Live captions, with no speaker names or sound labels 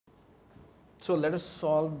So let us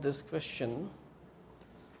solve this question.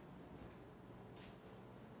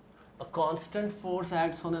 A constant force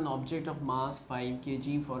acts on an object of mass 5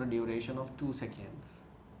 kg for a duration of 2 seconds.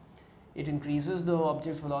 It increases the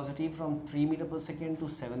object's velocity from 3 meter per second to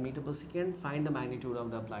 7 meter per second. Find the magnitude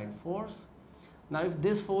of the applied force. Now, if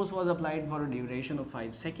this force was applied for a duration of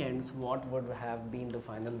 5 seconds, what would have been the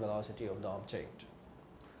final velocity of the object?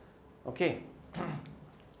 Okay.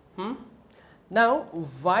 Now,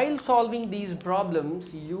 while solving these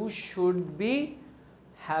problems, you should be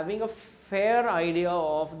having a fair idea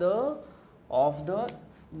of the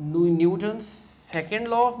Newton's second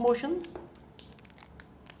law of motion.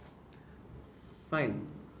 Fine.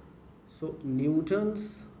 So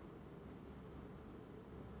Newton's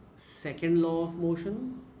second law of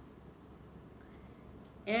motion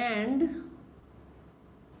and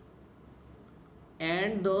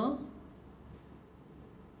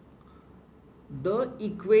the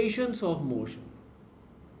equations of motion.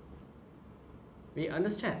 We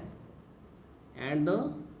understand? And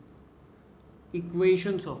the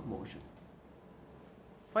equations of motion.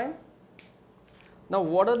 Fine. Now,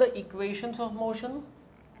 what are the equations of motion?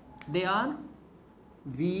 They are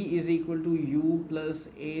V is equal to U plus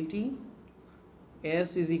AT,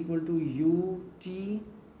 S is equal to UT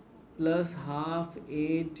plus half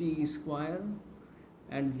AT square,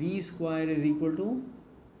 and V square is equal to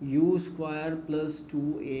U square plus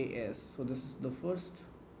 2AS. So this is the first,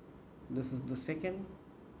 this is the second,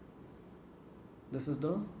 this is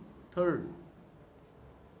the third.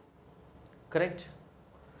 Correct?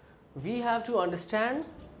 We have to understand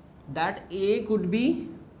that A could be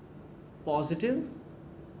positive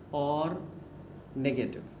or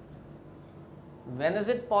negative. When is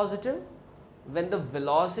it positive? When the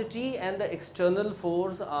velocity and the external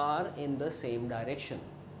force are in the same direction.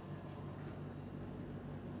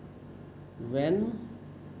 When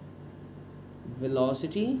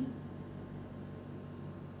velocity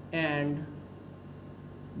and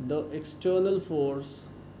the external force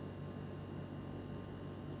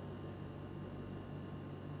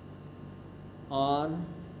are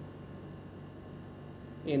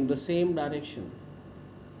in the same direction.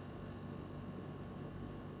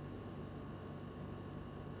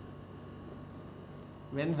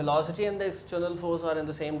 When velocity and the external force are in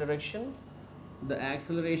the same direction, the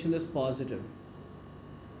acceleration is positive.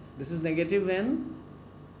 This is negative when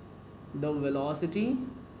the velocity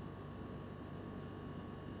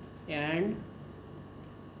and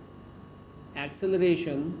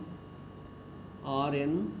acceleration are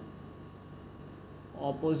in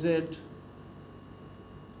opposite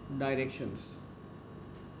directions.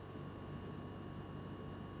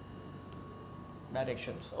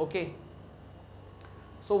 Okay.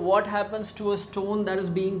 So what happens to a stone that is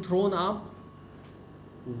being thrown up?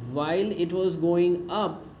 While it was going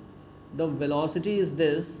up, the velocity is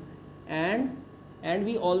this, and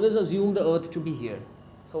we always assume the earth to be here.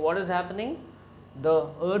 So what is happening? The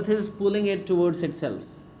earth is pulling it towards itself.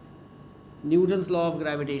 Newton's law of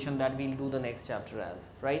gravitation, that we'll do the next chapter as,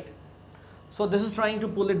 right? So this is trying to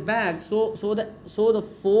pull it back. So the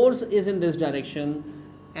force is in this direction,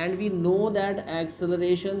 and we know that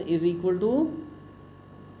acceleration is equal to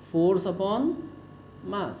force upon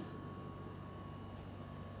mass.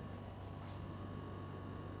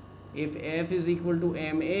 If F is equal to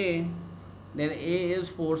ma, then A is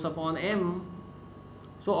force upon m.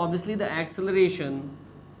 So obviously the acceleration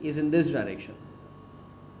is in this direction.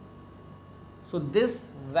 So this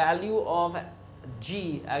value of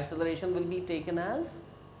g, acceleration, will be taken as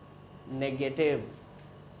negative.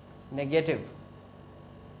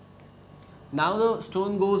 Now the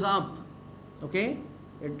stone goes up, okay,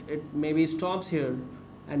 it maybe stops here,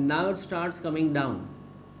 and now it starts coming down.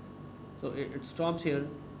 So it stops here,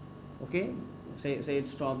 okay, say it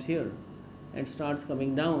stops here and starts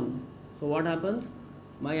coming down. So what happens?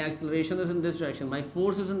 My acceleration is in this direction, my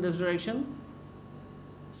force is in this direction,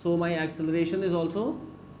 so my acceleration is also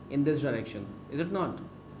in this direction, is it not?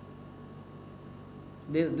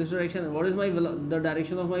 This direction, what is the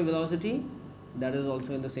direction of my velocity? That is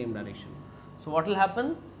also in the same direction. So what will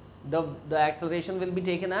happen? The acceleration will be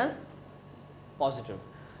taken as positive.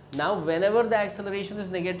 Now whenever the acceleration is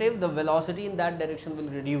negative, the velocity in that direction will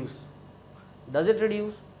reduce. Does it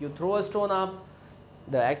reduce? You throw a stone up,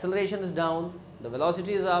 the acceleration is down, the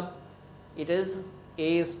velocity is up, A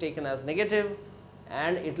is taken as negative,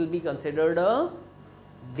 and it will be considered a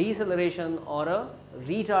deceleration or a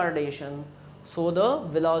retardation. So the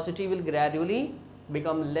velocity will gradually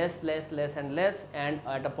become less and less, and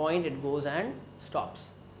at a point it goes and stops.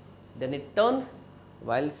 Then it turns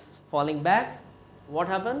while falling back. What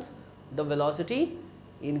happens? The velocity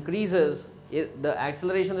increases, the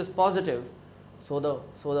acceleration is positive, So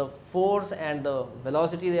the force and the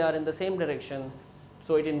velocity, they are in the same direction.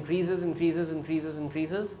 So it increases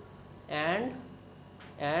and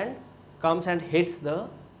comes and hits the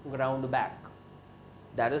ground back.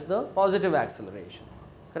 That is the positive acceleration,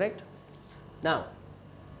 correct? Now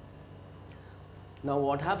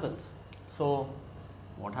what happens? So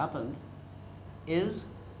what happens is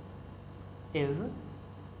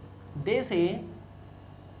they say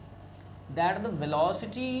that the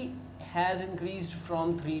velocity has increased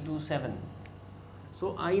from 3 to 7.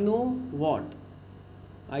 So I know what?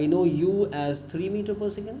 I know u as 3 meter per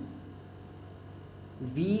second,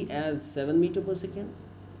 v as 7 meter per second,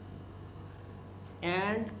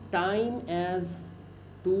 and time as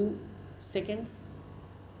 2 seconds.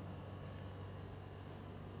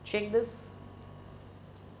 Check this,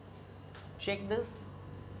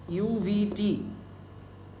 UVT,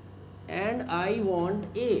 and I want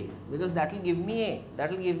A, because that will give me A,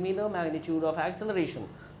 that will give me the magnitude of acceleration.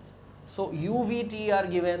 So UVT are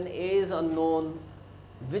given, A is unknown.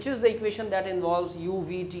 Which is the equation that involves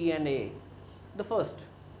UVT and A? The first.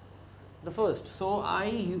 So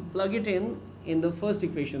I plug it in the first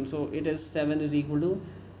equation. So it is 7 is equal to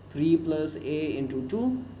 3 plus A into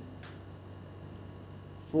 2.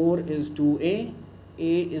 4 is 2A.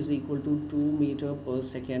 A is equal to 2 meter per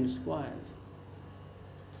second square.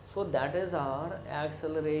 So that is our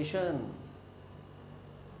acceleration.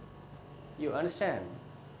 You understand?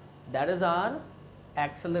 That is our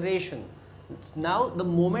acceleration. Now the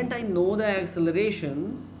moment I know the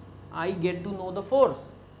acceleration, I get to know the force.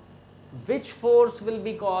 Which force will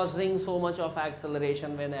be causing so much of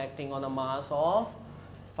acceleration when acting on a mass of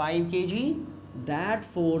 5 kg? That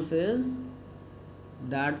force is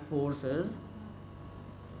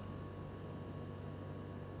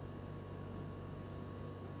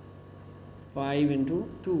 5 into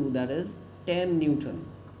 2, that is 10 Newton.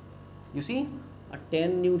 You see, a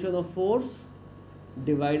 10 Newton of force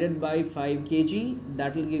divided by 5 kg,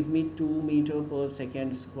 that will give me 2 meter per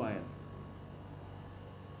second square.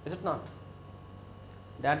 Is it not?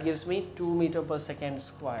 That gives me 2 meter per second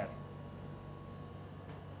square.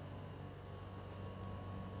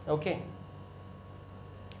 Okay,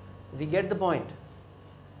 we get the point.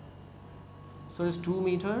 So it's 2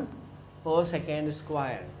 meter per second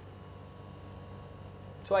square.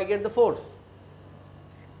 So I get the force.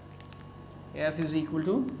 F is equal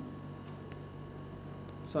to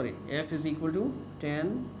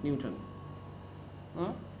 10 Newton.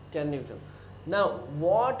 10 Newton. Now,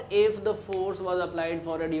 what if the force was applied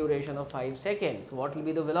for a duration of 5 seconds? What will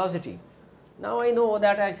be the velocity? Now I know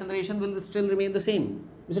that acceleration will still remain the same.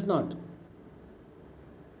 Is it not?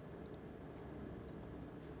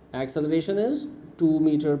 Acceleration is 2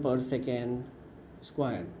 meter per second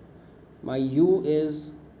square. My u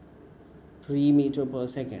is 3 meter per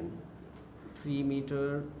second. 3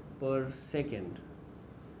 meter per second.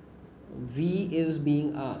 V is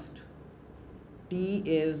being asked. T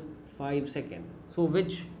is 5 seconds. So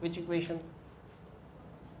which equation?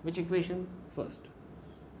 Which equation first?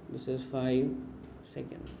 This is 5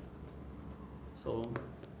 seconds. So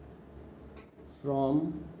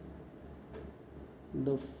from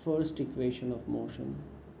the first equation of motion,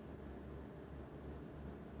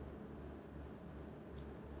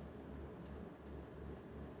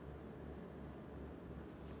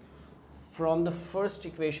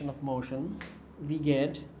 we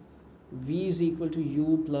get V is equal to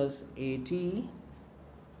U plus AT.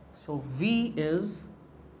 So V is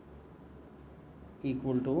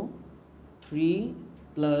equal to 3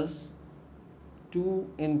 plus 2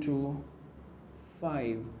 into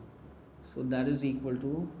 5. So that is equal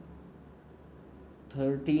to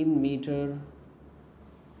 13 meter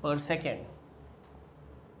per second.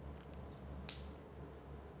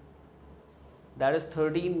 That is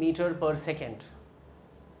 13 meter per second.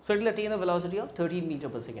 So it will attain a velocity of 13 meter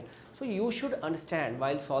per second. So you should understand,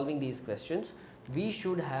 while solving these questions, we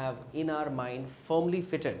should have in our mind firmly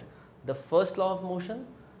fitted the first law of motion,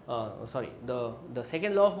 the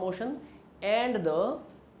second law of motion, and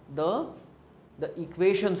the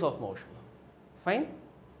equations of motion. Fine.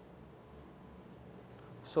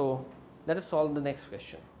 So let us solve the next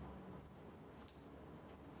question.